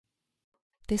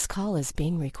This call is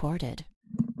being recorded.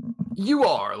 You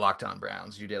are Locked On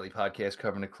Browns, your daily podcast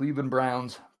covering the Cleveland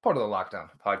Browns, part of the Locked On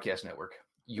Podcast Network,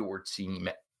 your team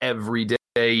every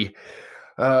day.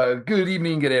 Good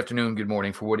evening, good afternoon, good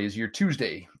morning for what is your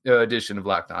Tuesday edition of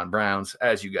Locked On Browns.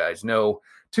 As you guys know,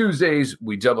 Tuesdays,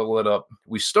 we double it up.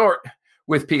 We start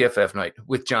with PFF Night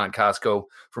with John Costco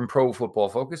from Pro Football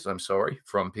Focus.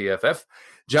 From PFF.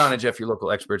 John and Jeff, your local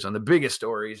experts on the biggest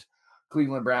stories,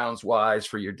 Cleveland Browns wise,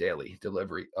 for your daily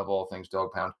delivery of all things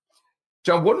Dog Pound.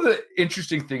 John, one of the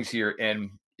interesting things here, and,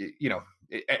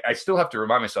 I still have to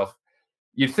remind myself,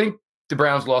 you'd think the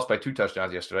Browns lost by 2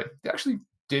 touchdowns yesterday. They actually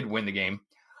did win the game.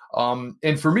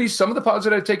 And for me, some of the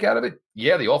positives I take out of it,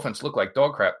 yeah, the offense looked like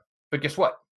dog crap. But guess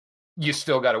what? You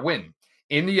still got to win.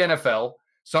 In the NFL,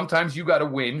 sometimes you got to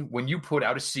win when you put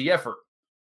out a C effort.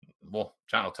 Well,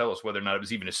 John will tell us whether or not it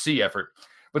was even a C effort.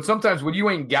 But sometimes when you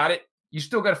ain't got it, you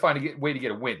still got to find a way to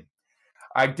get a win.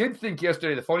 I did think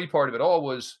yesterday the funny part of it all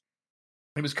was,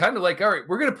 it was kind of like, all right,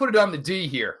 we're going to put it on the D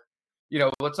here.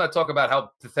 Let's not talk about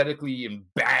how pathetically and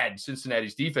bad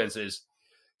Cincinnati's defense is.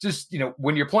 Just,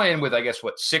 when you're playing with,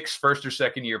 6 first or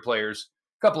second year players,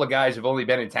 a couple of guys have only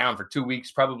been in town for 2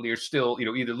 weeks, probably are still,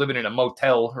 either living in a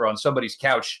motel or on somebody's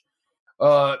couch,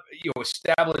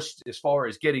 established as far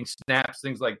as getting snaps,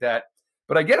 things like that.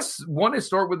 But I guess one to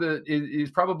start with is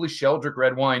probably Sheldrick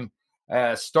Redwine,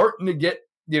 starting to get,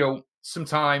 some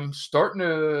time, starting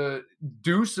to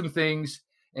do some things,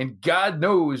 and God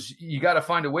knows you got to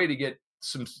find a way to get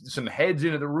some heads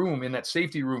into the room, in that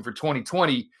safety room for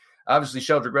 2020. Obviously,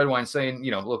 Sheldrick Redwine saying,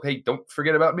 look, hey, don't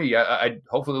forget about me. I'd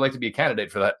hopefully like to be a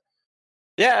candidate for that.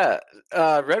 Yeah,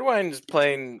 Redwine's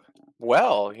playing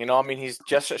well. He's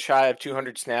just shy of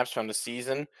 200 snaps from the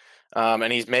season,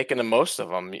 and he's making the most of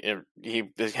them. He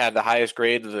had the highest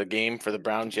grade of the game for the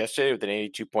Browns yesterday with an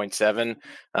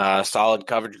 82.7, solid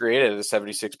coverage grade at a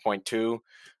 76.2.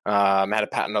 Had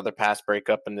another pass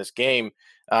breakup in this game,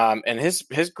 and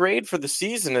his grade for the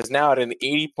season is now at an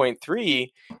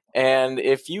 80.3. And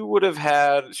if you would have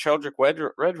had Sheldrick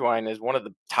Redwine as one of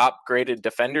the top graded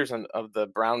defenders of the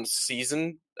Browns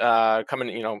season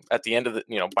coming, at the end of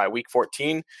by week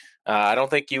 14, I don't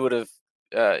think you would have,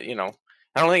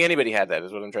 I don't think anybody had that,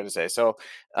 is what I'm trying to say. So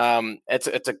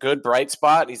it's a good bright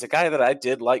spot. He's a guy that I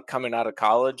did like coming out of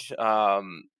college.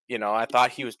 I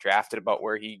thought he was drafted about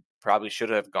where he probably should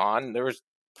have gone. There was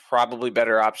probably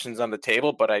better options on the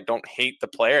table, but I don't hate the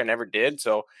player. I never did,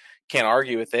 so can't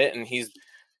argue with it. And he's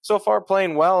so far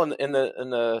playing well in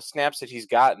the snaps that he's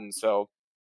gotten. So,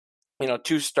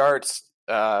 2 starts,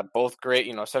 both great.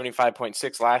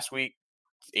 75.6 last week,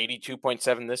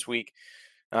 82.7 this week.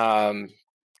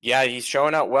 Yeah, he's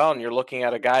showing out well, and you're looking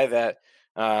at a guy that,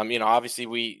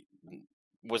 obviously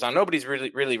was on nobody's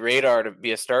really radar to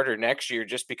be a starter next year,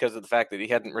 just because of the fact that he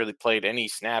hadn't really played any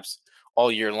snaps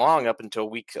all year long up until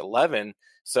week 11.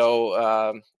 So,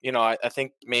 I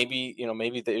think maybe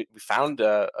we found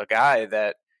a guy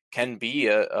that can be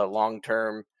a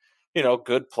long-term,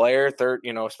 good player, third,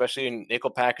 especially in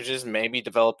nickel packages, maybe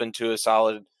develop into a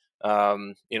solid,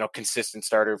 consistent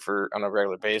starter on a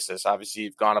regular basis. Obviously,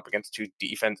 you've gone up against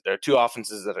two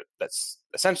offenses that's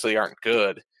essentially aren't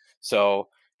good. So,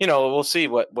 we'll see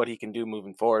what he can do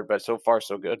moving forward, but so far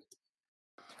so good.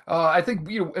 I think,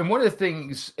 and one of the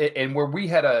things, and where we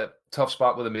had a tough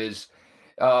spot with him is,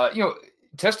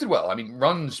 tested well.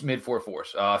 Runs mid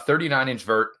 4.4s, 39-inch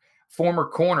vert, former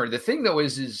corner. The thing though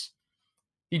is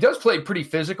he does play pretty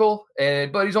physical,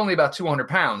 but he's only about 200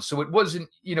 pounds. So it wasn't,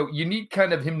 you need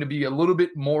kind of him to be a little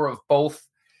bit more of both,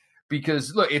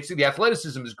 because look, the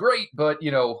athleticism is great, but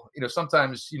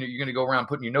sometimes, you're going to go around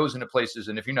putting your nose into places.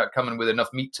 And if you're not coming with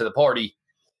enough meat to the party,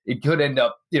 it could end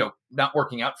up, not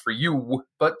working out for you.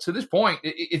 But to this point,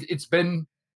 it's been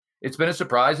a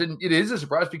surprise, and it is a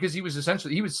surprise because he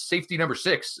was safety number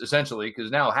 6, essentially, because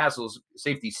now Hassel's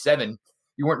safety 7.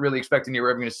 You weren't really expecting you were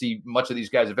ever going to see much of these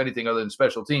guys, if anything, other than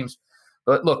special teams.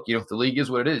 But look, the league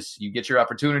is what it is. You get your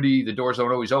opportunity. The doors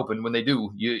don't always open. When they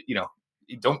do, you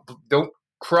don't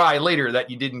cry later that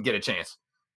you didn't get a chance.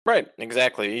 Right,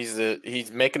 exactly.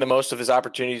 He's making the most of his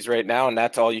opportunities right now, and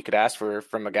that's all you could ask for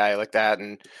from a guy like that.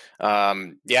 And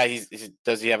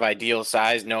does he have ideal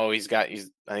size? No, I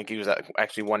think he was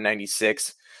actually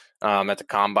 196 at the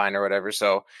combine or whatever.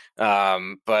 So,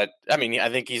 but I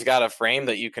think he's got a frame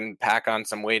that you can pack on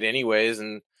some weight anyways,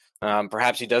 and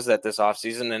perhaps he does that this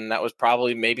offseason, and that was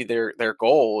probably maybe their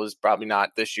goal is probably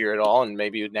not this year at all, and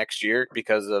maybe next year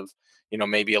because of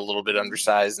maybe a little bit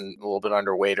undersized and a little bit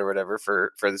underweight or whatever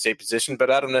for the same position, but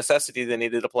out of necessity, they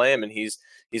needed to play him, and he's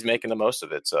making the most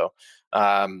of it. So,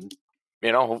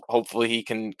 hopefully he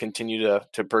can continue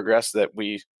to progress the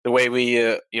way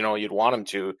we you'd want him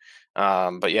to.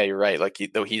 But yeah, you're right. Like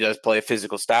though he does play a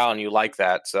physical style, and you like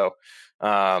that, so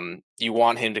you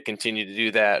want him to continue to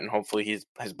do that, and hopefully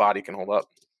his body can hold up.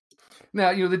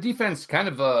 Now, the defense kind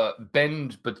of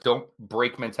bend but don't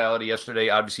break mentality yesterday.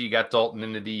 Obviously, you got Dalton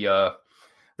into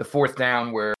the fourth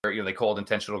down where they called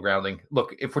intentional grounding.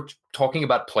 Look, if we're talking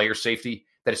about player safety,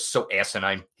 that is so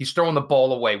asinine. He's throwing the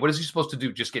ball away. What is he supposed to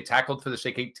do? Just get tackled for the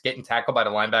sake of getting tackled by the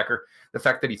linebacker? The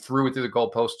fact that he threw it through the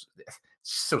goalpost,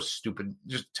 so stupid.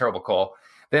 Just a terrible call.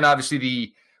 Then obviously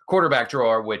the quarterback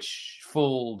draw, which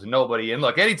fooled nobody. And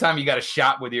look, anytime you got a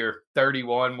shot with your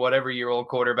 31, whatever year old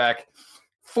quarterback,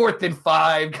 4th and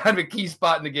 5, kind of a key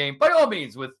spot in the game. By all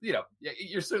means,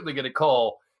 you're certainly going to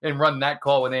call and run that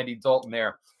call with Andy Dalton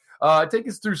there. Take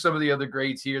us through some of the other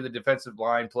grades here, the defensive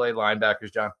line play,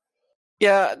 linebackers, John.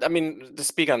 Yeah, I mean, to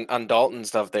speak on Dalton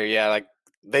stuff there, yeah, like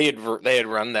they had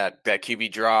run that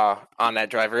QB draw on that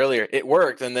drive earlier. It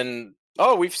worked, and then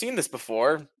we've seen this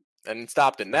before and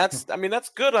stopped it. And that's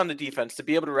good on the defense to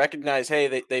be able to recognize,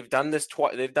 hey, they've done this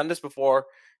they've done this before.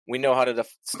 We know how to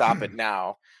stop it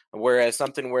now. Whereas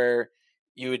something where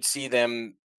you would see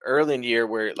them early in the year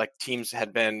where like teams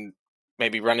had been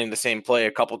maybe running the same play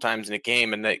a couple times in a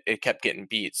game and it kept getting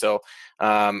beat. So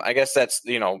I guess that's,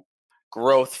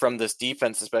 growth from this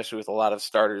defense, especially with a lot of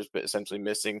starters but essentially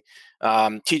missing.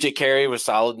 TJ Carey was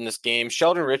solid in this game.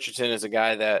 Sheldon Richardson is a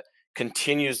guy that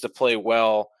continues to play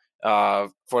well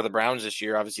for the Browns this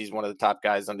year. Obviously, he's one of the top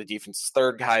guys on the defense,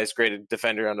 third highest graded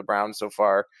defender on the Browns so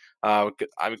far. I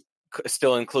would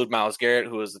still include Myles Garrett,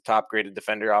 who is the top graded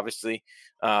defender, obviously.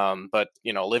 But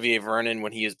Olivier Vernon,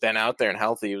 when he has been out there and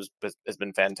healthy, has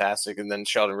been fantastic. And then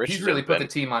Sheldon Richardson, he's really put the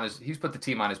team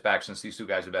on his back since these two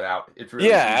guys have been out. It's really,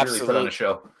 really put on a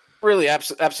show. Really,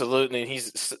 absolutely. And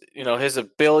he's, his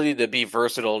ability to be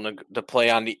versatile and to play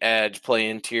on the edge, play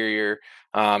interior,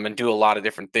 and do a lot of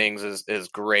different things is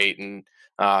great. And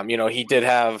he did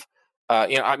have,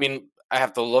 I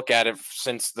have to look at it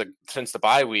since the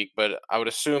bye week, but I would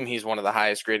assume he's one of the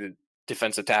highest graded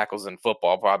defensive tackles in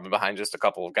football, probably behind just a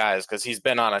couple of guys, because he's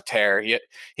been on a tear.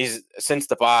 He's since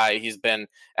the bye, he's been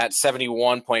at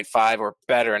 71.5 or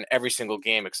better in every single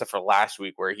game except for last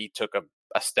week where he took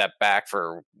a step back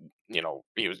for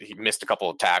he missed a couple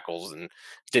of tackles and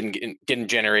didn't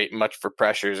generate much for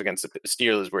pressures against the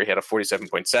Steelers where he had a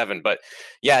 47.7. But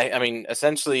yeah, I mean,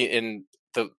 essentially in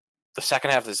the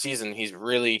second half of the season, he's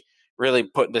really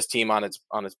put this team on its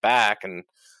back, and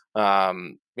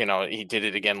he did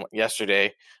it again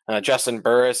yesterday. Justin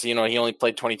Burris, he only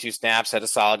played 22 snaps, had a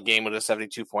solid game with a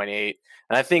 72.8.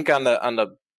 And I think on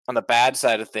the bad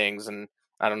side of things, and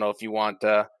I don't know if you want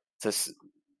to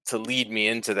lead me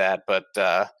into that, but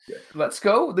let's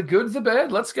go. The good, the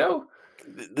bad. Let's go.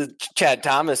 The Chad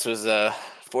Thomas was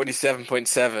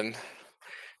 47.7.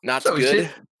 Not so good.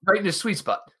 Right in his sweet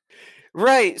spot.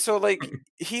 Right. So like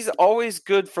he's always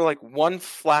good for like one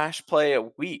flash play a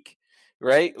week,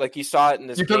 right? Like you saw it in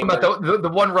this You're game. talking about the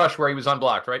one rush where he was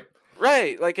unblocked, right?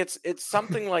 Right. Like it's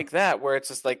something like that where it's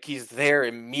just like he's there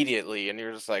immediately and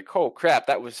you're just like, oh crap,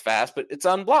 that was fast, but it's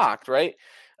unblocked, right?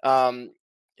 And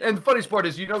the funniest part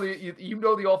is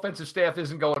the offensive staff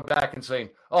isn't going back and saying,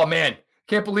 oh man,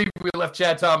 can't believe we left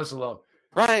Chad Thomas alone.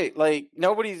 Right. Like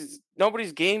nobody's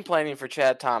game planning for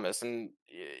Chad Thomas. And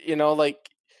like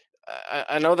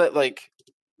I know that like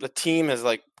the team is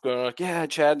like going like, yeah,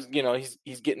 Chad,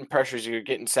 he's getting pressures, you're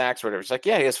getting sacks, whatever. It's like,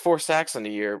 yeah, he has 4 sacks in the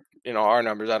year. Our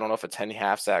numbers, I don't know if it's any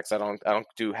half sacks. I don't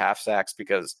do half sacks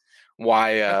because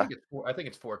why? I think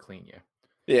it's 4 clean, yeah.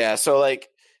 Yeah. So like,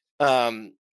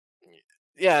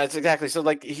 yeah, it's exactly. So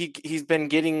like he's been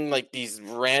getting like these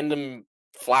random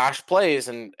flash plays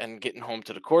and getting home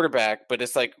to the quarterback, but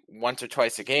it's like once or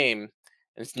twice a game.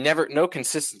 And it's no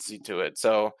consistency to it.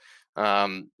 So,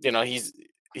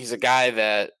 he's a guy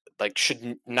that like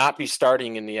should not be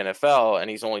starting in the NFL, and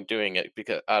he's only doing it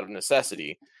because out of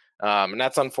necessity. And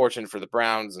that's unfortunate for the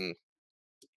Browns. And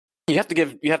you have to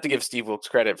give Steve Wilkes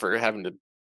credit for having to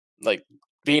like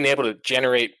being able to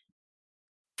generate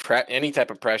any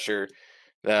type of pressure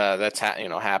that's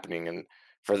happening, and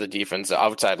for the defense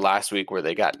outside last week where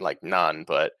they got like none.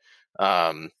 But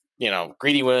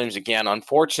Greedy Williams again,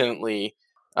 unfortunately,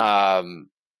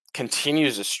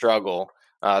 continues to struggle.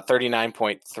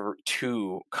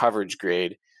 39.2 coverage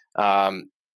grade.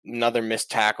 Another missed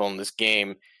tackle in this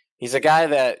game. He's a guy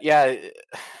that,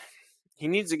 he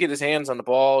needs to get his hands on the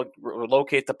ball,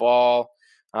 locate the ball.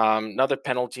 Another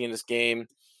penalty in this game.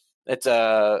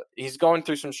 He's going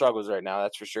through some struggles right now,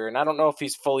 that's for sure. And I don't know if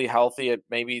he's fully healthy.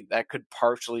 Maybe that could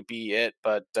partially be it,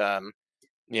 but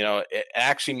it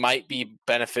actually might be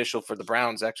beneficial for the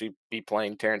Browns actually be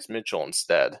playing Terrence Mitchell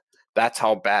instead. That's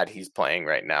how bad he's playing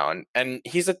right now. And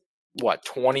he's a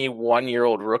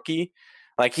 21-year-old rookie.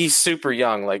 Like, he's super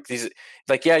young.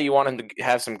 Yeah, you want him to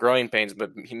have some growing pains,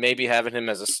 but maybe having him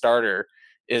as a starter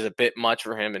is a bit much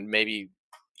for him, and maybe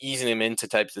easing him into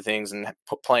types of things and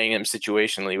playing him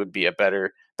situationally would be a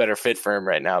better fit for him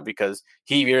right now, because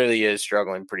he really is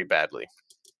struggling pretty badly.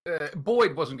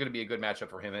 Boyd wasn't going to be a good matchup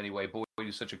for him anyway. Boyd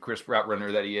is such a crisp route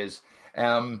runner that he is.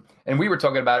 And we were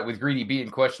talking about it with Greedy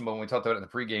being questionable when we talked about it in the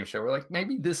pregame show. We're like,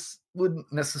 maybe this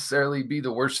wouldn't necessarily be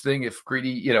the worst thing if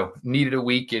Greedy, needed a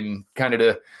week and kind of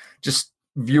to just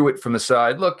view it from the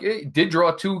side. Look, it did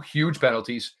draw 2 huge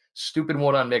penalties. Stupid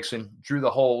one on Mixon, drew the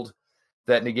hold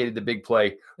that negated the big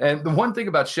play. And the one thing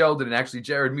about Sheldon, and actually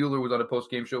Jared Mueller was on a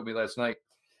post-game show with me last night,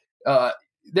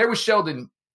 there was Sheldon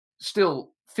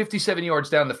still 57 yards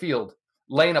down the field,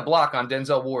 laying a block on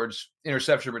Denzel Ward's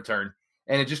interception return.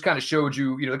 And it just kind of showed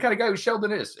you, the kind of guy who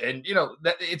Sheldon is. And,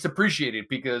 that it's appreciated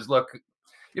because, look,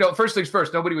 first things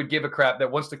first, nobody would give a crap that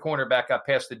once the cornerback got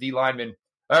past the D lineman,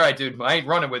 all right, dude, I ain't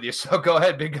running with you. So go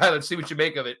ahead, big guy. Let's see what you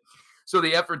make of it. So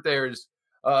the effort there is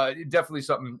definitely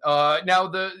something.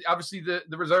 Now, obviously the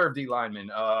reserve D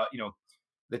lineman,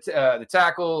 the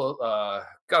tackle,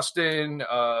 Gustin,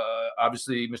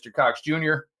 obviously Mr. Cox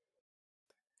Jr.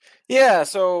 Yeah,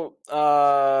 so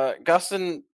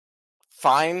Gustin,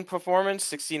 fine performance,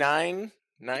 69.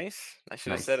 Nice. I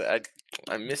should have said it.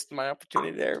 I missed my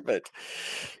opportunity there, but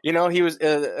he was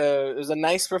it was a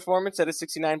nice performance at a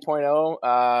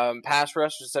 69.0. Pass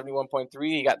rush was 71.3.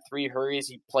 He got 3 hurries.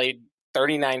 He played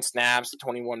 39 snaps,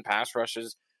 21 pass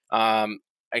rushes. A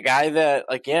guy that,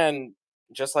 again,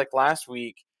 just like last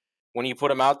week, when you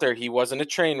put him out there, he wasn't a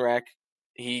train wreck.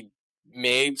 He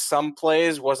made some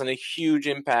plays, wasn't a huge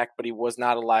impact, but he was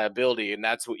not a liability, and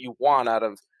that's what you want out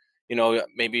of,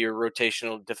 maybe your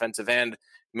rotational defensive end.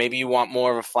 Maybe you want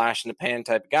more of a flash in the pan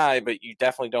type guy, but you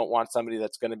definitely don't want somebody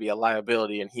that's going to be a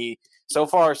liability. And he, so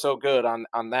far, so good on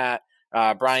that.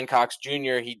 Brian Cox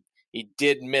Jr., he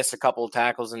did miss a couple of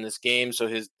tackles in this game, so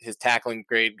his tackling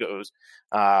grade goes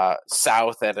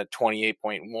south at a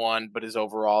 28.1, but his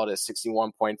overall at a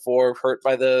 61.4, hurt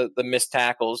by the missed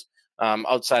tackles.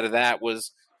 Outside of that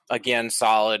was, again,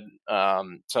 solid.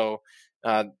 The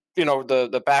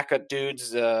backup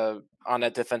dudes on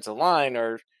that defensive line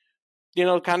are,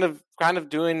 kind of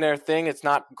doing their thing. It's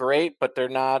not great, but they're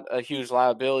not a huge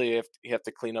liability if you have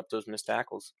to clean up those missed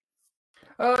tackles.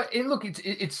 And look,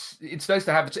 it's nice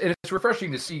to have it, and it's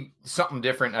refreshing to see something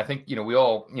different. I think we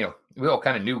all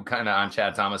kind of knew on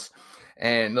Chad Thomas,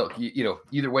 and look,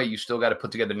 either way, you still got to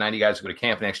put together 90 guys to go to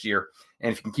camp next year,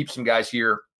 and if you can keep some guys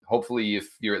here, hopefully,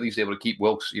 if you're at least able to keep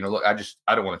Wilkes, look, I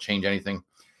don't want to change anything,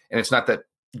 and it's not that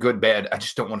good bad. I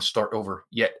just don't want to start over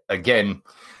yet again.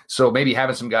 So maybe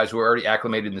having some guys who are already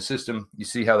acclimated in the system, you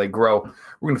see how they grow.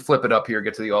 We're going to flip it up here,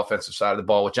 get to the offensive side of the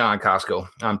ball with John Costco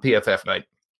on PFF night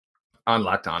on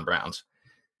Locked On Browns.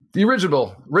 The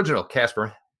original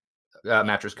Casper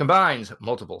mattress combines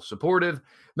multiple supportive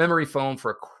memory foam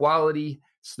for a quality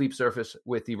sleep surface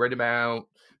with the right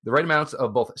amounts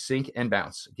of both sink and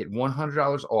bounce. Get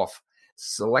 $100 off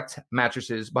select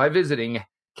mattresses by visiting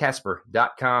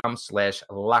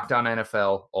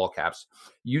Casper.com/LockedOnNFL, all caps,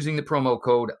 using the promo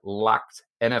code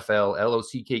LOCKEDNFL,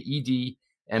 LOCKED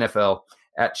NFL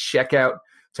at checkout.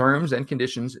 Terms and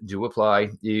conditions do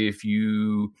apply. If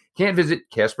you can't visit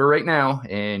Casper right now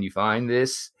and you find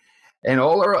this and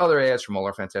all our other ads from all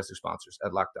our fantastic sponsors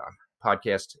at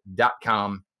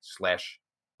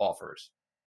LockedOnPodcast.com/offers.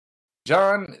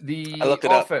 John, the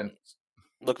offense.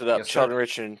 Looked it up. Yes, Sheldon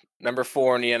Richardson, number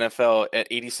 4 in the NFL at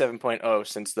 87.0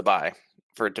 since the bye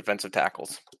for defensive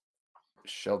tackles.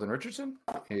 Sheldon Richardson,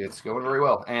 it's going very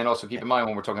well. And also keep in mind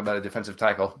when we're talking about a defensive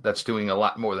tackle, that's doing a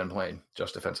lot more than playing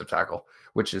just defensive tackle,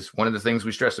 which is one of the things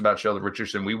we stressed about Sheldon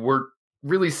Richardson. We weren't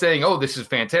really saying, oh, this is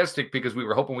fantastic, because we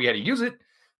were hoping we had to use it.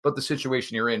 But the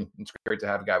situation you're in, it's great to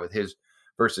have a guy with his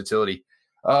versatility.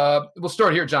 We'll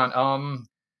start here, John.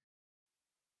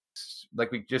 Like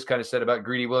we just kind of said about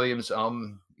Greedy Williams,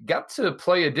 got to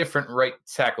play a different right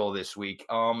tackle this week.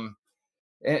 And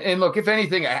look, if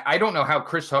anything, I don't know how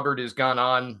Chris Hubbard has gone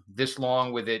on this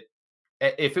long with it.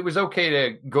 If it was okay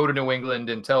to go to New England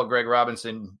and tell Greg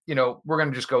Robinson, we're going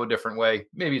to just go a different way.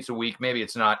 Maybe it's a week, maybe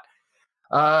it's not.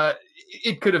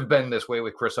 It could have been this way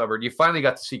with Chris Hubbard. You finally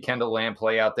got to see Kendall Lamb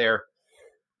play out there.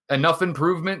 Enough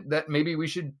improvement that maybe we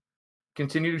should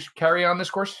continue to carry on this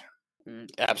course?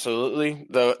 Absolutely.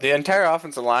 The entire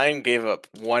offensive line gave up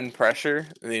one pressure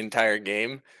the entire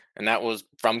game, and that was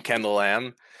from Kendall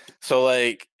Lamb. So,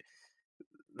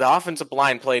 the offensive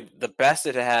line played the best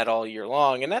it had all year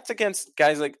long, and that's against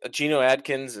guys like Geno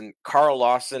Adkins and Carl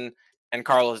Lawson and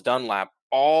Carlos Dunlap,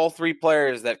 all three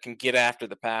players that can get after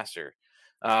the passer.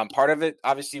 Part of it,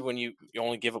 obviously, when you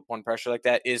only give up one pressure like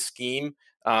that, is scheme.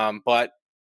 But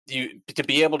to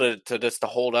be able to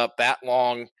hold up that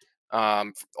long,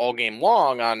 all game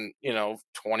long on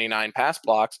 29 pass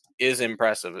blocks is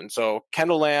impressive. And so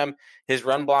Kendall Lamb, his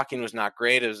run blocking was not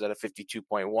great. It was at a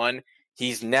 52.1.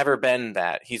 He's never been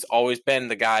that. He's always been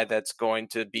the guy that's going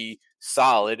to be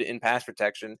solid in pass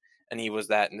protection, and he was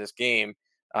that in this game.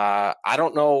 I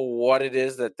don't know what it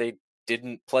is that they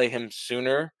didn't play him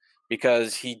sooner,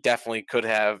 because he definitely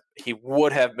he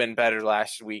would have been better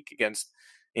last week against,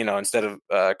 instead of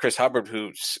Chris Hubbard,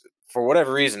 who for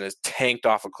whatever reason is tanked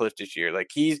off a cliff this year.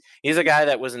 Like he's a guy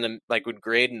that was would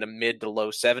grade in the mid to low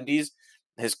 70s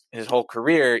his whole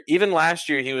career. Even last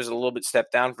year he was a little bit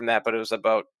stepped down from that, but it was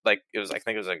about I think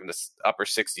it was in the upper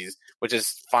 60s, which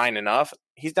is fine enough.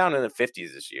 He's down in the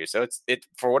 50s this year, so it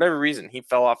for whatever reason he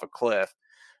fell off a cliff.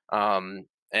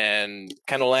 And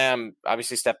Kendall Lamb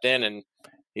obviously stepped in and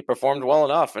he performed well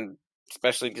enough, and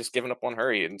especially just giving up on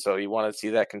hurry. And so you want to see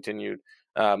that continued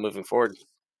moving forward.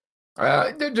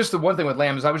 Just the one thing with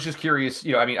Lamb is I was just curious,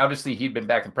 obviously he'd been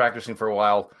back and practicing for a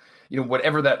while,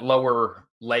 whatever that lower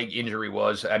leg injury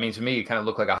was. I mean, to me, it kind of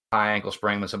looked like a high ankle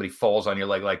sprain when somebody falls on your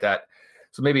leg like that.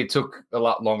 So maybe it took a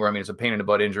lot longer. I mean, it's a pain in the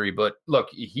butt injury, but look,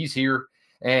 he's here.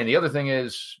 And the other thing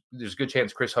is there's a good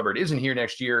chance Chris Hubbard isn't here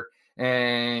next year,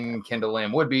 and Kendall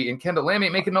Lamb would be, and Kendall Lamb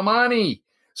ain't making no money.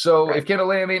 So right. If Kendall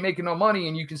Lamb ain't making no money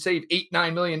and you can save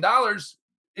 $8-9 million,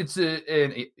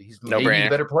 he's maybe a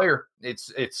better player.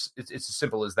 It's as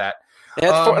simple as that.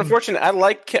 Yeah, it's unfortunate. I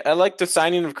like the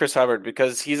signing of Chris Hubbard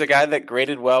because he's a guy that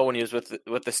graded well when he was with the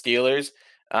Steelers.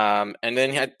 And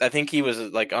then I think he was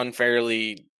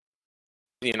unfairly,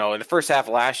 in the first half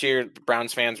of last year, the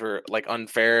Browns fans were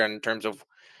unfair in terms of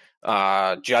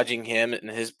judging him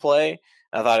and his play.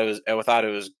 I thought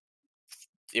it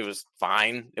was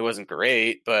fine. It wasn't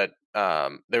great, but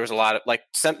there was a lot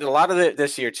of it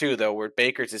this year too, though, where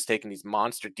Baker's is taking these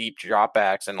monster deep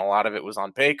dropbacks, and a lot of it was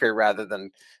on Baker rather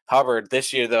than Hubbard.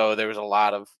 This year, though, there was a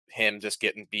lot of him just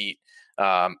getting beat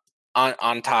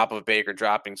on top of Baker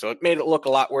dropping. So it made it look a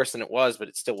lot worse than it was, but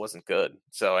it still wasn't good.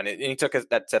 So and he took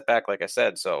that setback, like I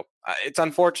said. So it's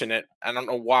unfortunate. I don't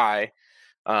know why,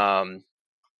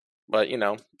 but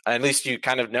at least you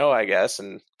kind of know, I guess,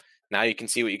 and now you can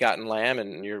see what you got in Lamb,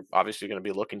 and you're obviously going to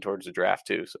be looking towards the draft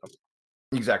too. So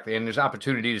exactly, and there's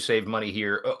opportunity to save money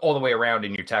here all the way around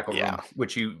in your tackle room.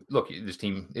 Which this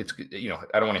team, it's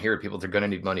I don't want to hear it, people. They're going to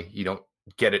need money. You don't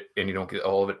get it, and you don't get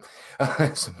all of it.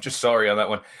 So I'm just sorry on that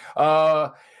one.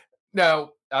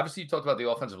 Now, obviously, you talked about the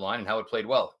offensive line and how it played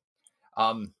well.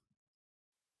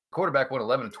 Quarterback went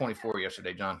 11-24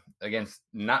 yesterday, John, against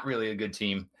not really a good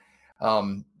team.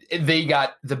 They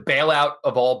got the bailout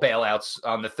of all bailouts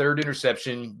on the third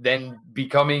interception, then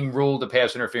becoming ruled a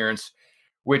pass interference,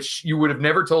 which you would have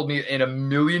never told me in a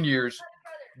million years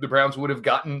the Browns would have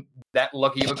gotten that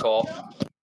lucky of a call.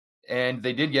 And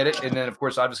they did get it. And then, of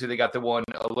course, obviously they got the one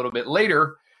a little bit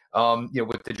later,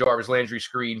 with the Jarvis Landry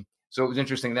screen. So it was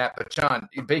interesting that. But, John,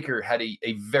 Baker had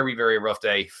a very, very rough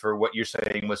day for what you're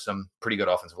saying was some pretty good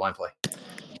offensive line play.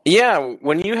 Yeah,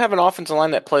 when you have an offensive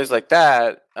line that plays like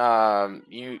that,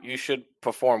 you should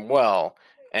perform well,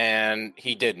 and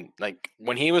he didn't.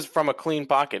 When he was from a clean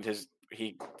pocket,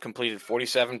 he completed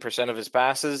 47% of his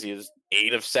passes. He was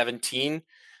 8 of 17,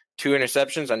 2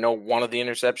 interceptions. I know one of the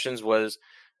interceptions was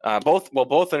both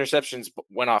interceptions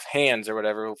went off hands or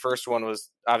whatever. The first one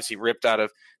was obviously ripped out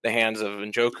of the hands of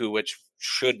Njoku, which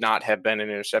should not have been an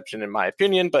interception in my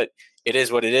opinion, but it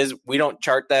is what it is. We don't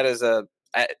chart that as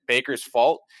at Baker's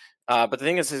fault. But the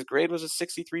thing is, his grade was a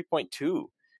 63.2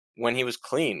 when he was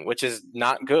clean, which is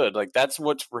not good. That's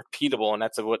what's repeatable. And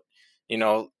that's what,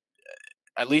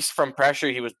 at least from pressure,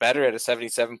 he was better at a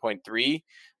 77.3,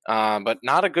 but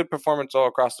not a good performance all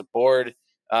across the board.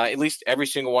 At least every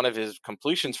single one of his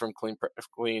completions from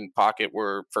clean pocket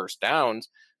were first downs.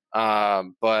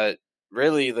 But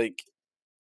really,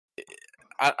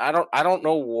 I don't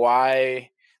know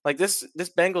why. This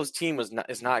Bengals team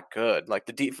is not good.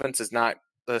 The defense is not,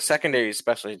 the secondary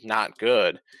especially is not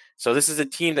good. So this is a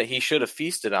team that he should have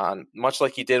feasted on, much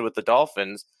like he did with the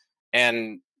Dolphins,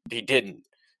 and he didn't.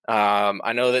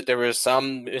 I know that there was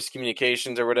some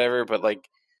miscommunications or whatever, but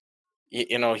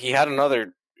he had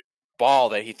another ball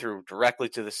that he threw directly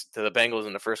to the Bengals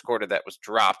in the first quarter that was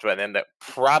dropped by them that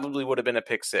probably would have been a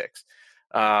pick six.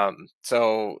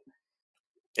 So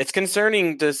it's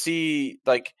concerning to see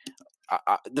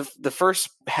the first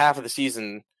half of the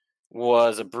season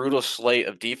was a brutal slate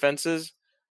of defenses,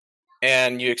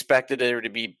 and you expected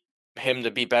him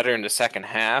to be better in the second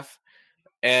half.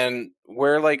 And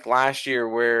where like last year,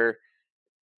 where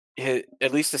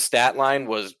at least the stat line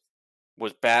was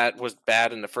bad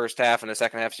in the first half, and the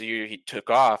second half of the year he took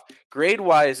off. Grade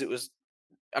wise, it was.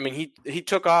 I mean, he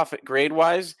took off grade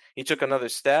wise. He took another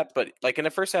step, but like in the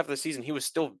first half of the season, he was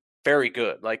still very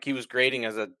good. Like he was grading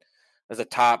as a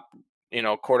top,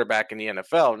 quarterback in the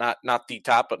NFL. Not the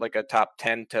top, but like a top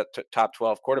 10 to top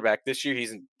 12 quarterback. This year,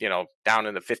 he's down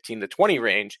in the 15 to 20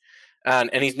 range,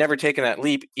 and he's never taken that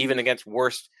leap, even against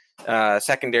worst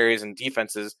secondaries and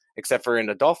defenses, except for in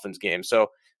the Dolphins game.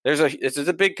 So this is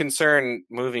a big concern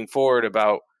moving forward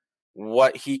about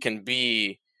what he can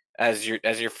be as your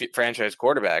franchise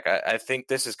quarterback. I think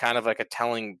this is kind of like a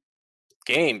telling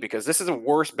game, because this is a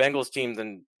worse Bengals team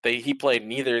than he played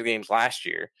in either of the games last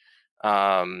year.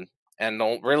 And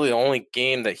really the only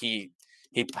game that he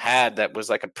had that was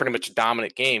like a pretty much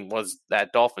dominant game was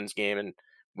that Dolphins game, and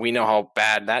we know how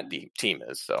bad that team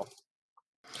is. So.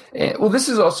 Well, this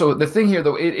is also the thing here,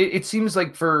 though. It seems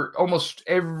like for almost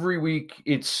every week,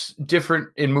 it's different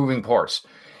in moving parts.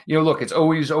 Look, it's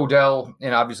always Odell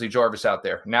and obviously Jarvis out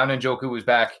there. Now Njoku was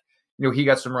back. He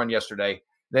got some run yesterday.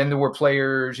 Then there were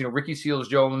players, Ricky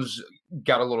Seals-Jones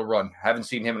got a little run. Haven't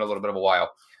seen him in a little bit of a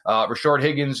while. Rashard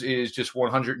Higgins is just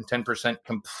 110%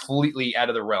 completely out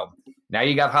of the realm. Now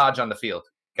you got Hodge on the field.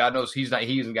 God knows he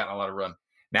hasn't gotten a lot of run.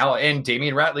 Now, and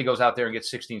Damian Ratley goes out there and gets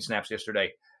 16 snaps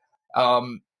yesterday.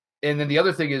 And then the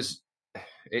other thing is,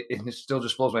 it still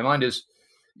just blows my mind, is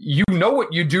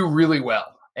what you do really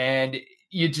well. And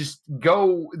you just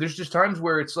go, there's just times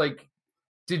where it's like,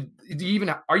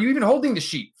 are you even holding the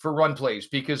sheet for run plays?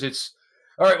 Because it's,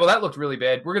 all right, well, that looked really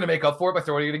bad. We're going to make up for it by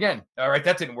throwing it again. All right,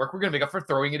 that didn't work. We're going to make up for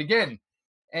throwing it again.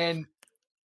 And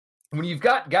when you've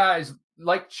got guys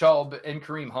like Chubb and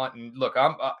Kareem Hunt, and look,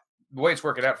 the way it's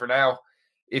working out for now,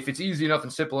 if it's easy enough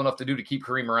and simple enough to do to keep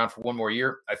Kareem around for one more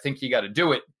year, I think you got to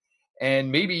do it.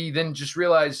 And maybe then just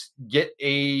realize, get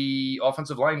a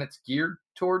offensive line that's geared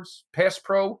towards pass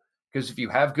pro. Because if you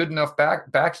have good enough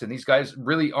backs, and these guys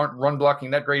really aren't run blocking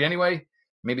that great anyway,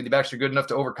 maybe the backs are good enough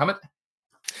to overcome it.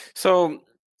 So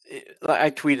I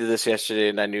tweeted this yesterday,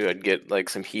 and I knew I'd get like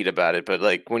some heat about it. But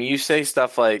like when you say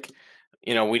stuff like,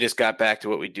 we just got back to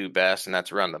what we do best, and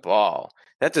that's run the ball,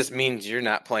 that just means you're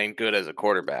not playing good as a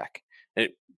quarterback.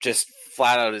 It just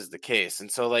flat out is the case. And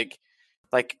so like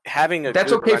having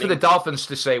that's okay for the Dolphins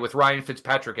to say with Ryan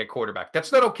Fitzpatrick at quarterback.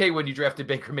 That's not okay when you drafted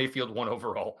Baker Mayfield 1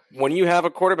 overall. When you have a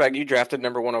quarterback you drafted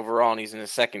number 1 overall and he's in his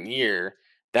second year,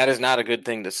 that is not a good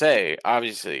thing to say,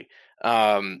 obviously.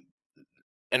 And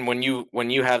when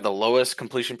you have the lowest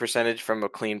completion percentage from a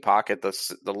clean pocket, the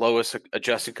lowest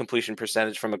adjusted completion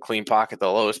percentage from a clean pocket, the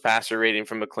lowest passer rating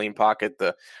from a clean pocket,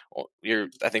 I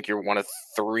think you're one of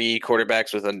 3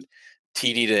 quarterbacks with a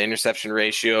TD to interception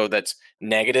ratio that's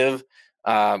negative.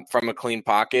 From a clean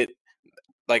pocket,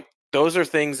 like those are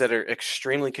things that are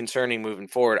extremely concerning moving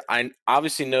forward. I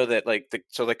obviously know that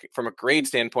from a grade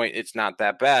standpoint, it's not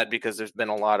that bad because there's been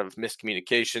a lot of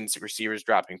miscommunications, receivers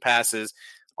dropping passes,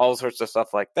 all sorts of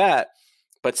stuff like that.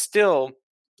 But still,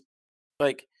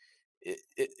 like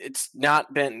it's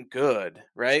not been good,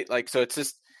 right? Like, so it's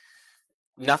just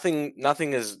nothing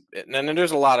is, and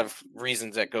there's a lot of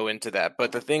reasons that go into that.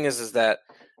 But the thing is that,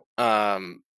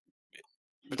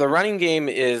 the running game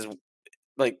is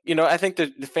like, I think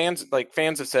the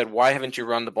fans have said, why haven't you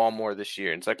run the ball more this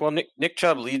year? And it's like, well, Nick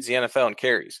Chubb leads the NFL in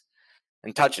carries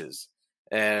and touches.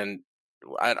 And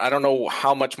I don't know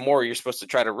how much more you're supposed to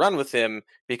try to run with him,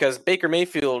 because Baker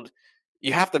Mayfield,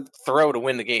 you have to throw to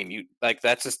win the game.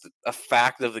 That's just a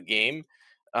fact of the game.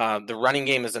 The running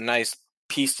game is a nice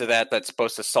piece to that's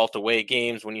supposed to salt away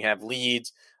games when you have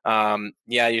leads.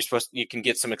 You can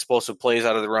get some explosive plays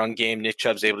out of the run game. Nick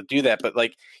Chubb's able to do that, but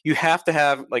like you have to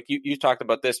have, like you talked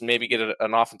about this, and maybe get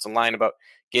an offensive line about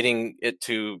getting it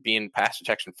to be in pass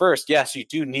protection first. Yes, you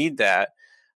do need that,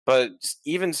 but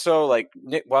even so, like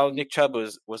Nick Chubb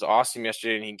was awesome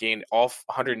yesterday, and he gained all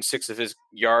 106 of his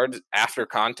yards after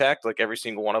contact, like every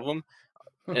single one of them,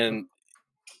 and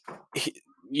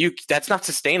that's not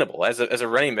sustainable as a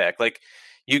running back. Like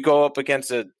you go up against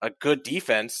a good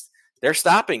defense, they're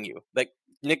stopping you. Like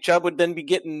Nick Chubb would then be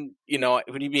getting,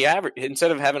 would he be average,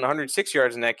 instead of having 106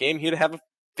 yards in that game, he'd have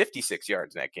 56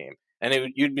 yards in that game.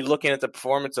 And you'd be looking at the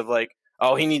performance of like,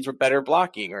 oh, he needs better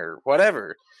blocking or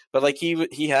whatever. But like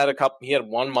he had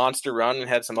one monster run and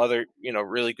had some other,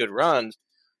 really good runs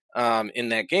in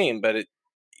that game. But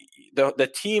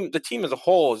the team as a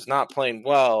whole is not playing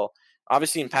well.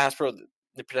 Obviously in pass pro,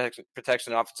 the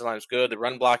protection offensive line was good. The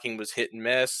run blocking was hit and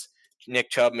miss.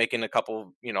 Nick Chubb making a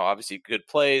couple, obviously good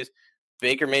plays.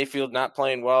 Baker Mayfield not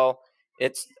playing well.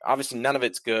 it's obviously none of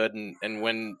it's good. And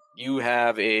when you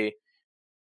have there's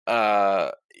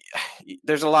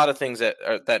a lot of things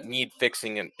that need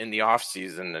fixing in the off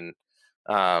season. And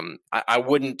I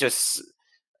wouldn't just,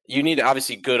 you need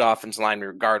obviously good offensive line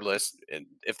regardless.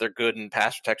 If they're good in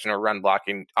pass protection or run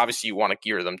blocking, obviously you want to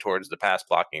gear them towards the pass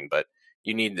blocking, but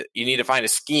you need to find a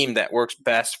scheme that works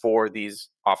best for these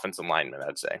offensive linemen,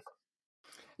 I'd say.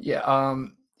 Yeah,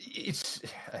 it's,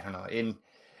 I don't know,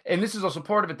 and this is also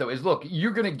part of it though. Is look,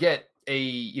 you're going to get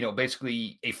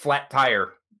basically a flat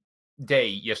tire day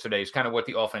yesterday. Is kind of what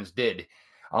the offense did,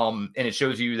 and it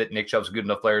shows you that Nick Chubb's a good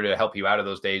enough player to help you out of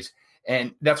those days.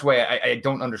 And that's why I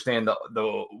don't understand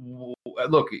the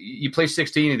look. You play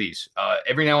 16 of these.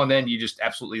 Every now and then, you just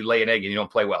absolutely lay an egg and you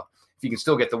don't play well. If you can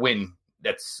still get the win,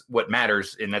 that's what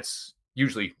matters, and that's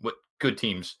usually what good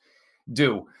teams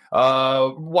do.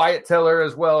 Wyatt Teller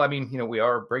as well. I mean, we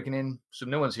are breaking in some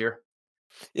new ones here.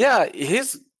 Yeah,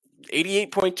 his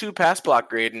 88.2 pass block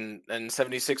grade and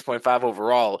 76.5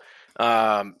 overall.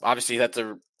 Obviously, that's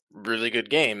a really good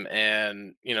game,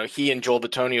 and he and Joel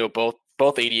Bitonio both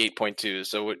 88.2.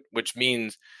 So which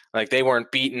means like they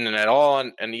weren't beaten at all,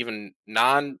 and even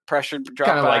non-pressured dropbacks.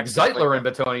 Kind of like Zeitler and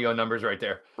Bitonio numbers right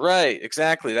there. Right,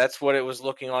 exactly. That's what it was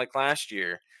looking like last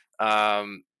year.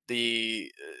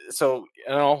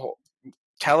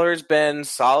 Teller's been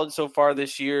solid so far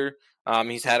this year.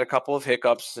 He's had a couple of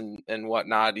hiccups and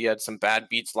whatnot. He had some bad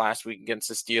beats last week against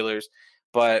the Steelers,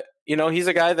 but he's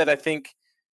a guy that I think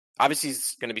obviously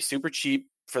he's going to be super cheap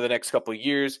for the next couple of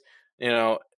years.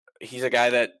 He's a guy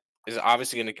that is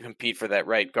obviously going to compete for that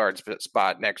right guard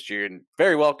spot next year, and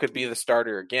very well could be the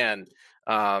starter again.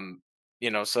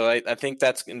 So I think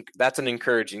that's an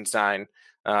encouraging sign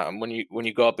when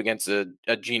you go up against a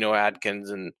Geno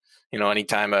Adkins, and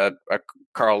anytime a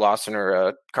Carl Lawson or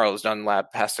a Carlos Dunlap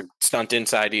has to stunt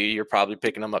inside you, you're probably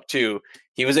picking them up too.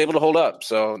 He was able to hold up,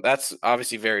 so that's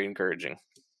obviously very encouraging.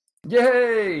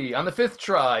 Yay! On the 5th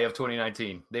try of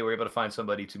 2019, they were able to find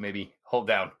somebody to maybe hold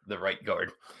down the right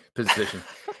guard position.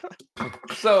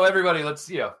 So everybody, let's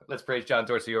praise John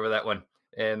Dorsey over that one,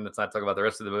 and let's not talk about the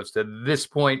rest of the moves to this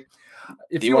point.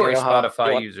 If you are a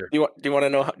Spotify user, do you want to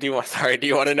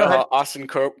know how Austin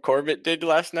Corbett did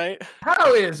last night?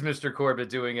 How is Mr. Corbett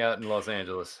doing out in Los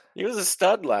Angeles? He was a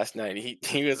stud last night.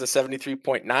 He was a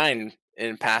 73.9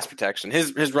 in pass protection.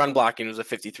 His run blocking was a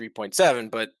 53.7,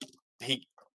 but he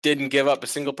didn't give up a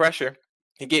single pressure.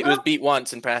 He was beat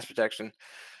once in pass protection.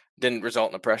 Didn't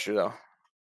result in a pressure though.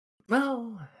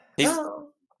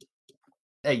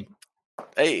 Hey.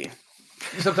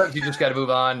 Sometimes you just got to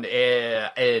move on,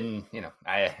 and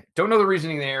I don't know the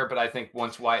reasoning there, but I think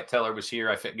once Wyatt Teller was here,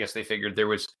 I guess they figured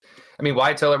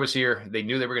Wyatt Teller was here. They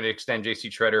knew they were going to extend J.C.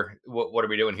 Treader. What are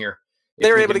we doing here?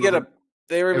 They were able to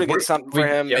get something for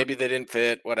him. Yep. Maybe they didn't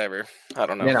fit. Whatever. I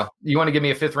don't know. You want to give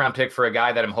me a 5th round pick for a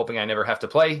guy that I'm hoping I never have to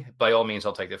play? By all means,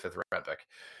 I'll take the 5th round pick.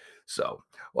 So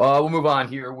we'll move on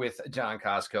here with John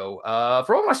Costco.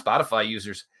 For all my Spotify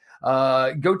users,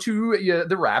 go to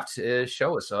the Wrapped,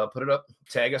 show us, put it up,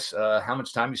 tag us, how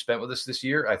much time you spent with us this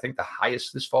year. I think the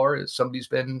highest this far is somebody's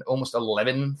been almost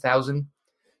 11,000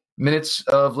 minutes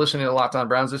of listening to Locked On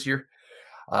Browns this year.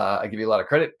 I give you a lot of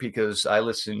credit because I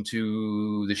listen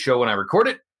to the show when I record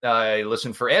it. I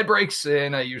listen for ad breaks,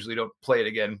 and I usually don't play it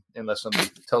again unless somebody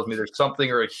tells me there's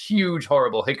something or a huge,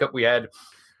 horrible hiccup we had,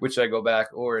 which I go back,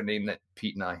 or a name that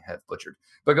Pete and I have butchered.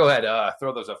 But go ahead,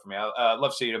 throw those up for me. I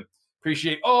love seeing them.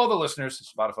 Appreciate all the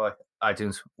listeners, Spotify,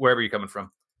 iTunes, wherever you're coming from.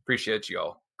 Appreciate you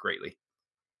all greatly.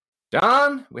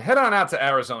 Don, we head on out to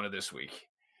Arizona this week.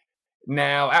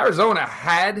 Now, Arizona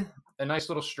had a nice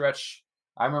little stretch.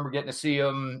 I remember getting to see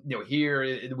them,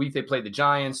 here the week they played the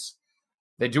Giants.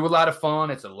 They do a lot of fun.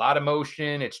 It's a lot of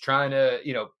motion. It's trying to,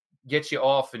 get you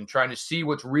off and trying to see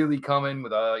what's really coming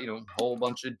with a, whole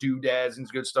bunch of doodads and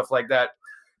good stuff like that.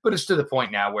 But it's to the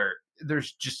point now where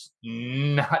there's just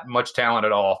not much talent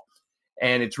at all.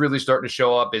 And it's really starting to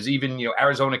show up as even,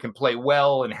 Arizona can play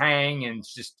well and hang, and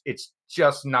it's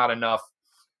just not enough.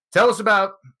 Tell us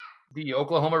about the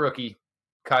Oklahoma rookie,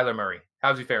 Kyler Murray.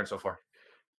 How's he faring so far?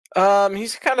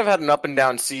 He's kind of had an up and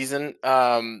down season.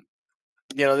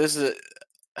 This is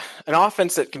an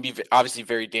offense that can be obviously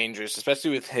very dangerous,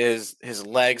 especially with his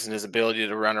legs and his ability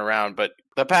to run around. But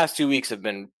the past 2 weeks have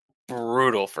been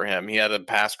brutal for him. He had a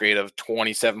pass grade of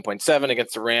 27.7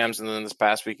 against the Rams, and then this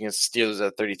past week against the Steelers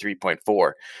at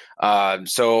 33.4.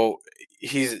 So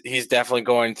he's definitely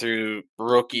going through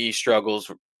rookie struggles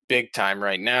big time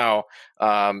right now,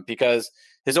 because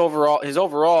his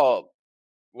overall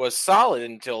was solid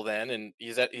until then, and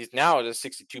he's now at a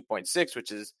 62.6,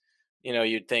 which is,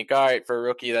 you'd think, all right, for a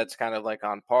rookie, that's kind of like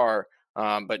on par.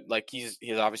 But like he's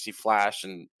obviously flashed,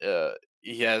 and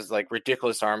he has like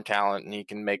ridiculous arm talent, and he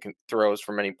can make throws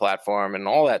from any platform and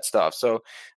all that stuff. So,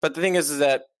 but the thing is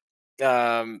that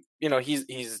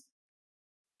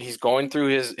he's going through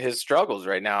his struggles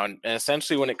right now, and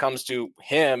essentially when it comes to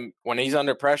him, when he's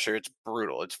under pressure, it's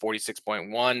brutal. It's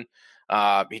 46.1.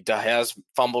 He has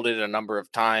fumbled it a number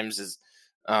of times.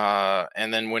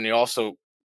 And then when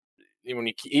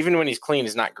even when he's clean,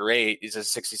 he's not great. He's a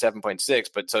 67.6,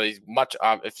 but so he's much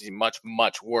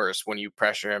worse when you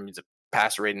pressure him. He's a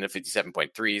passer rating of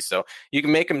 57.3. So you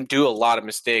can make him do a lot of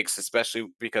mistakes, especially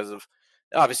because of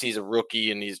obviously he's a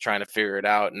rookie and he's trying to figure it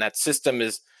out. And that system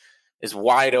is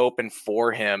wide open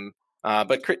for him.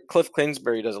 But Cliff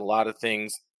Kingsbury does a lot of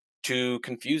things to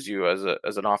confuse you as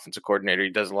an offensive coordinator. He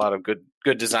does a lot of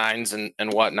good designs and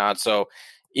whatnot. So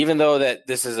even though that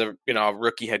this is a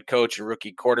rookie head coach and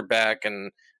rookie quarterback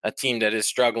and a team that is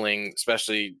struggling,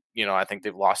 especially, I think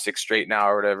they've lost 6 straight now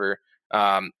or whatever.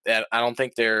 I don't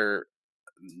think there's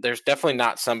definitely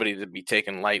not somebody to be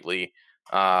taken lightly,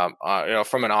 from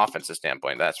an offensive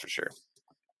standpoint, that's for sure.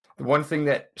 The one thing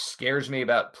that scares me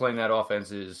about playing that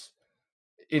offense is,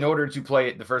 in order to play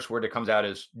it, the first word that comes out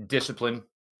is discipline.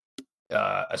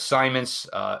 Assignments,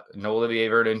 no Olivier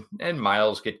Vernon and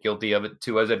Miles get guilty of it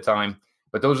 2 at a time,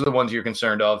 but those are the ones you're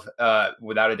concerned of,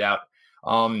 without a doubt.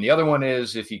 The other one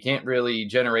is if you can't really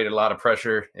generate a lot of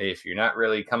pressure, if you're not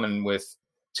really coming with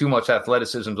too much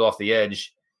athleticism off the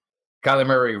edge, Kyler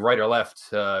Murray, right or left,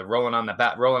 rolling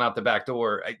out the back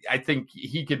door. I think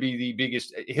he could be the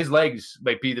biggest. His legs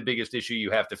might be the biggest issue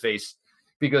you have to face,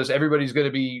 because everybody's going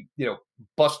to be,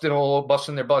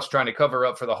 busting their butts trying to cover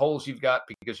up for the holes you've got,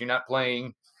 because you're not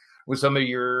playing with some of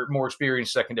your more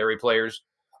experienced secondary players.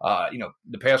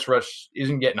 The pass rush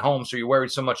isn't getting home, so you're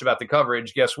worried so much about the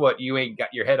coverage. Guess what? You ain't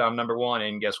got your head on number one,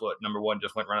 and guess what? Number one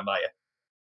just went running by you.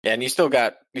 Yeah, and you still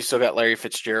got Larry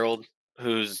Fitzgerald,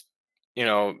 who's,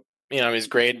 his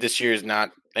grade this year is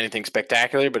not anything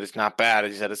spectacular, but it's not bad.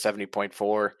 He's at a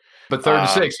 70.4. But 3rd and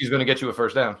 6, he's going to get you a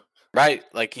first down. Right.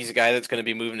 Like, he's a guy that's going to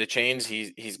be moving the chains.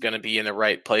 He's going to be in the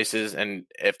right places. And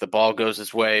if the ball goes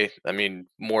his way, I mean,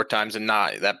 more times than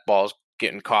not, that ball's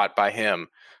getting caught by him,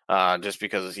 just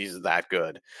because he's that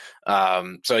good.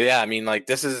 So yeah, I mean, like,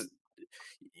 this is,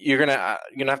 you're going to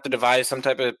have to devise some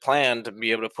type of plan to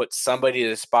be able to put somebody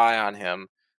to spy on him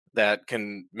that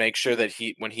can make sure that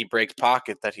when he breaks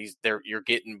pocket, that he's there, you're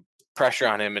getting pressure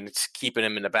on him and it's keeping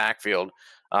him in the backfield,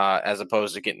 as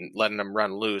opposed to letting him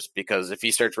run loose. Because if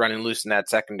he starts running loose in that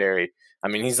secondary, I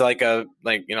mean, he's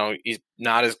he's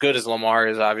not as good as Lamar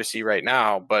is obviously right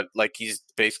now, but like, he's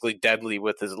basically deadly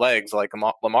with his legs, like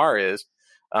Lamar is.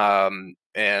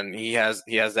 And he has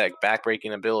that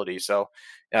backbreaking ability. So,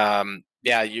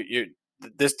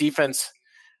 this defense,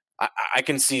 I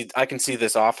can see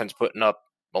this offense putting up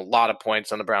a lot of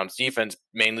points on the Browns defense,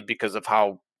 mainly because of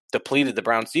how depleted the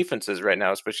Browns defense is right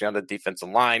now, especially on the defensive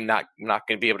line. Not going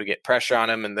to be able to get pressure on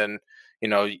him. And then,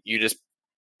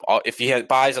 if he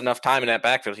buys enough time in that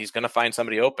backfield, he's going to find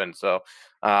somebody open. So,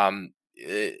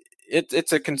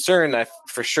 it's a concern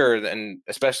for sure. And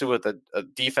especially with a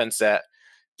defense that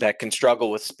can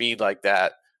struggle with speed like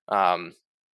that. I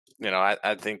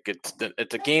think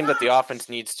it's a game that the offense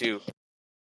needs to.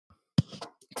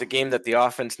 It's a game that the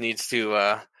offense needs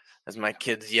to, as my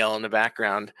kids yell in the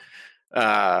background,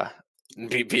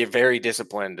 be very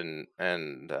disciplined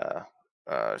and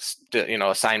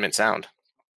assignment sound.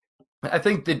 I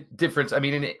think the difference, I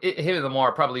mean, him and Lamar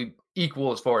are probably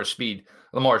equal as far as speed.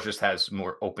 Lamar just has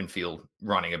more open field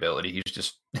running ability.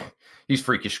 He's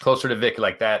freakish, closer to Vic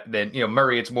like that than,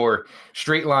 Murray. It's more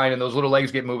straight line and those little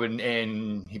legs get moving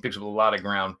and he picks up a lot of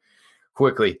ground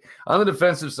quickly. On the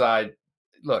defensive side,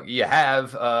 look, you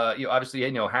have, obviously,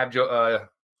 you have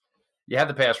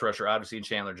the pass rusher, obviously, in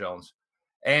Chandler Jones.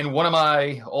 And one of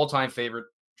my all-time favorite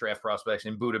draft prospects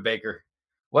in Budda Baker.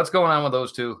 What's going on with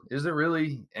those two? Is there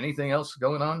really anything else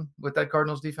going on with that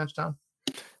Cardinals defense, Tom?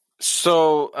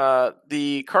 So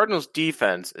the Cardinals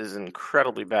defense is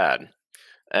incredibly bad.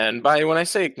 And when I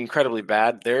say incredibly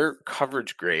bad, their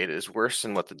coverage grade is worse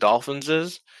than what the Dolphins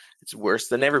is. It's worse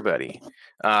than everybody.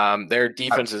 Their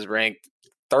defense is ranked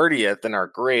 30th in our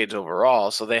grades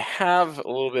overall. So they have a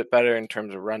little bit better in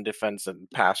terms of run defense and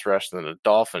pass rush than the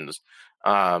Dolphins,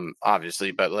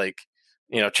 obviously. But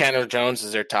Chandler Jones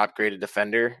is their top graded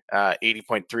defender,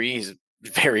 80.3. He's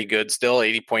very good still,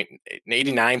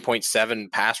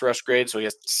 89.7 pass rush grade. So he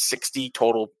has 60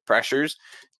 total pressures.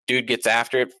 Dude gets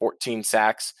after it, 14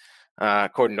 sacks,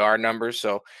 according to our numbers.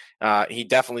 So he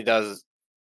definitely does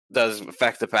does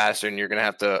affect the passer, and you're going to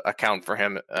have to account for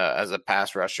him as a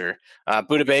pass rusher.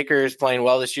 Budda Baker is playing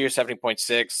well this year,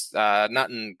 70.6.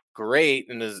 Nothing great,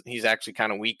 and he's actually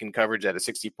kind of weak in coverage at a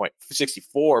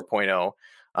 64.0.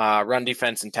 Run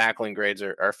defense and tackling grades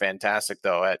are fantastic,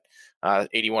 though, at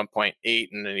 81.8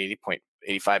 and then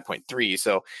 85.3.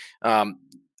 So,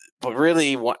 but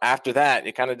really, after that,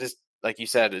 it kind of just, like you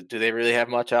said, do they really have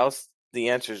much else? The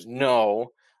answer is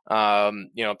no.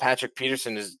 Patrick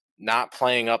Peterson is not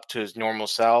playing up to his normal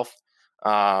self.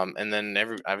 And then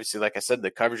obviously, like I said, the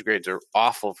coverage grades are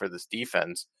awful for this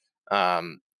defense.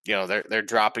 They're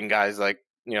dropping guys like,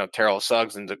 Terrell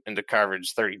Suggs into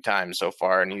coverage 30 times so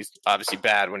far. And he's obviously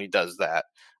bad when he does that.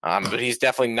 But he's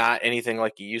definitely not anything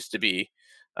like he used to be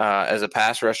as a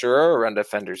pass rusher or a run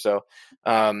defender. So,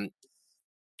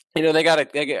 they got a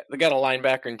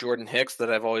linebacker in Jordan Hicks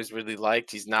that I've always really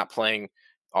liked. He's not playing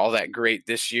all that great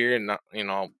this year. And,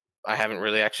 I haven't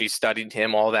really actually studied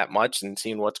him all that much and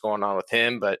seen what's going on with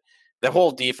him, but the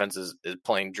whole defense is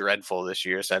playing dreadful this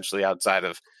year, essentially outside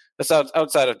of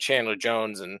Chandler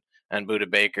Jones and Budda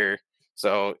Baker.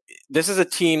 So this is a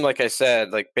team, like I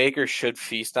said, like Baker should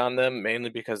feast on them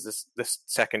mainly because this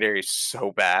secondary is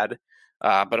so bad.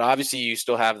 But obviously you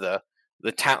still have the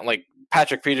talent, like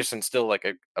Patrick Peterson, still like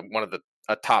one of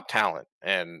a top talent,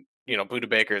 and Budda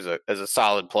Baker is a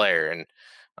solid player, and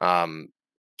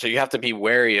so you have to be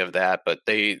wary of that. But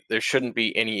there shouldn't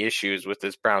be any issues with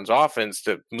this Browns offense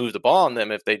to move the ball on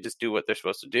them if they just do what they're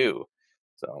supposed to do.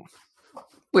 So,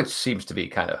 which seems to be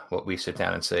kind of what we sit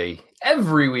down and say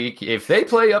every week. If they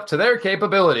play up to their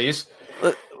capabilities,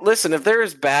 listen, if they're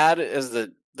as bad as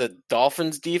the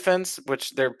Dolphins defense,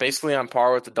 which they're basically on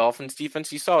par with the Dolphins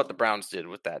defense, you saw what the Browns did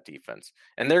with that defense,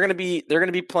 and they're going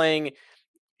to be playing,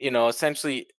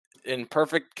 essentially in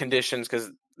perfect conditions because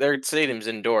their stadium's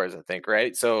indoors, I think,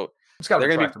 right? So it's got a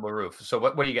retractable roof. So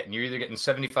what are you getting? You're either getting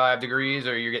 75 degrees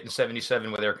or you're getting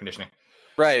 77 with air conditioning.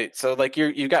 Right. So like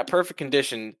you've got perfect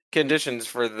conditions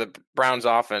for the Browns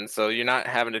offense. So you're not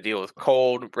having to deal with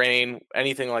cold, rain,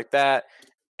 anything like that,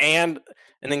 and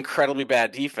an incredibly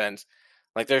bad defense.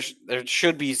 Like there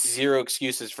should be zero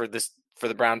excuses for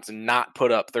the Browns to not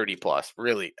put up 30 plus.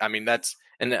 Really, I mean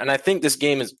and I think this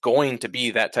game is going to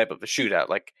be that type of a shootout.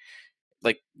 Like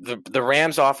the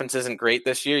Rams offense isn't great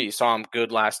this year. You saw them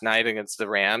good last night against the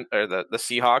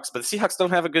Seahawks, but the Seahawks don't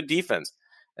have a good defense.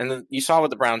 And then you saw what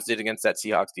the Browns did against that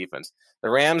Seahawks defense. The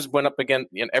Rams went up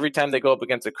against, every time they go up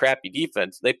against a crappy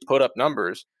defense, they put up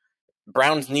numbers.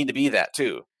 Browns need to be that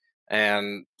too.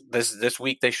 And this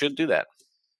week they should do that.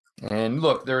 And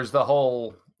look, there's the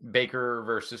whole Baker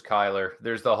versus Kyler.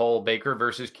 There's the whole Baker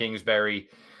versus Kingsbury.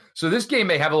 So this game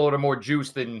may have a little more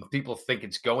juice than people think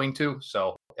it's going to.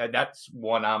 So that's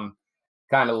one I'm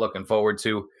kind of looking forward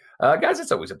to. Guys,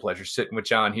 it's always a pleasure sitting with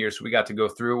John here. So we got to go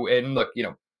through and look,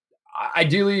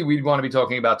 ideally we'd want to be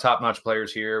talking about top-notch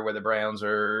players here where the Browns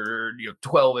are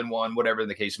 12-1, whatever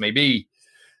the case may be.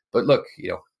 But look,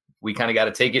 we kind of got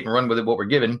to take it and run with it, what we're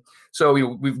given. So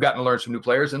we've gotten to learn some new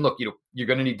players. And look, you're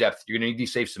going to need depth. You're going to need to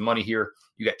save some money here.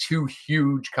 You got 2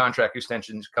 huge contract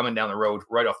extensions coming down the road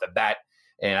right off the bat.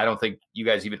 And I don't think you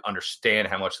guys even understand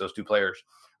how much those 2 players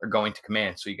are going to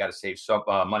command. So you got to save some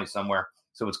money somewhere.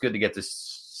 So it's good to get to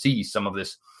see some of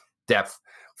this depth.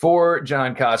 For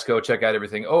John Costco, check out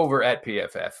everything over at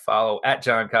PFF. Follow at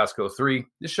John Costco 3,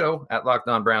 the show at Locked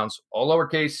On Browns, all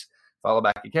lowercase. Follow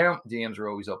back account. DMs are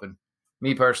always open.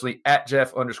 Me personally, at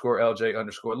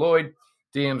Jeff_LJ_Lloyd.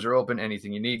 DMs are open.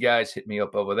 Anything you need, guys, hit me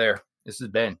up over there. This has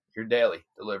been your daily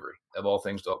delivery of all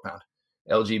things Dog Pound.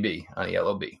 LGB on the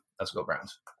LOB. Let's go,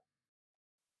 Browns.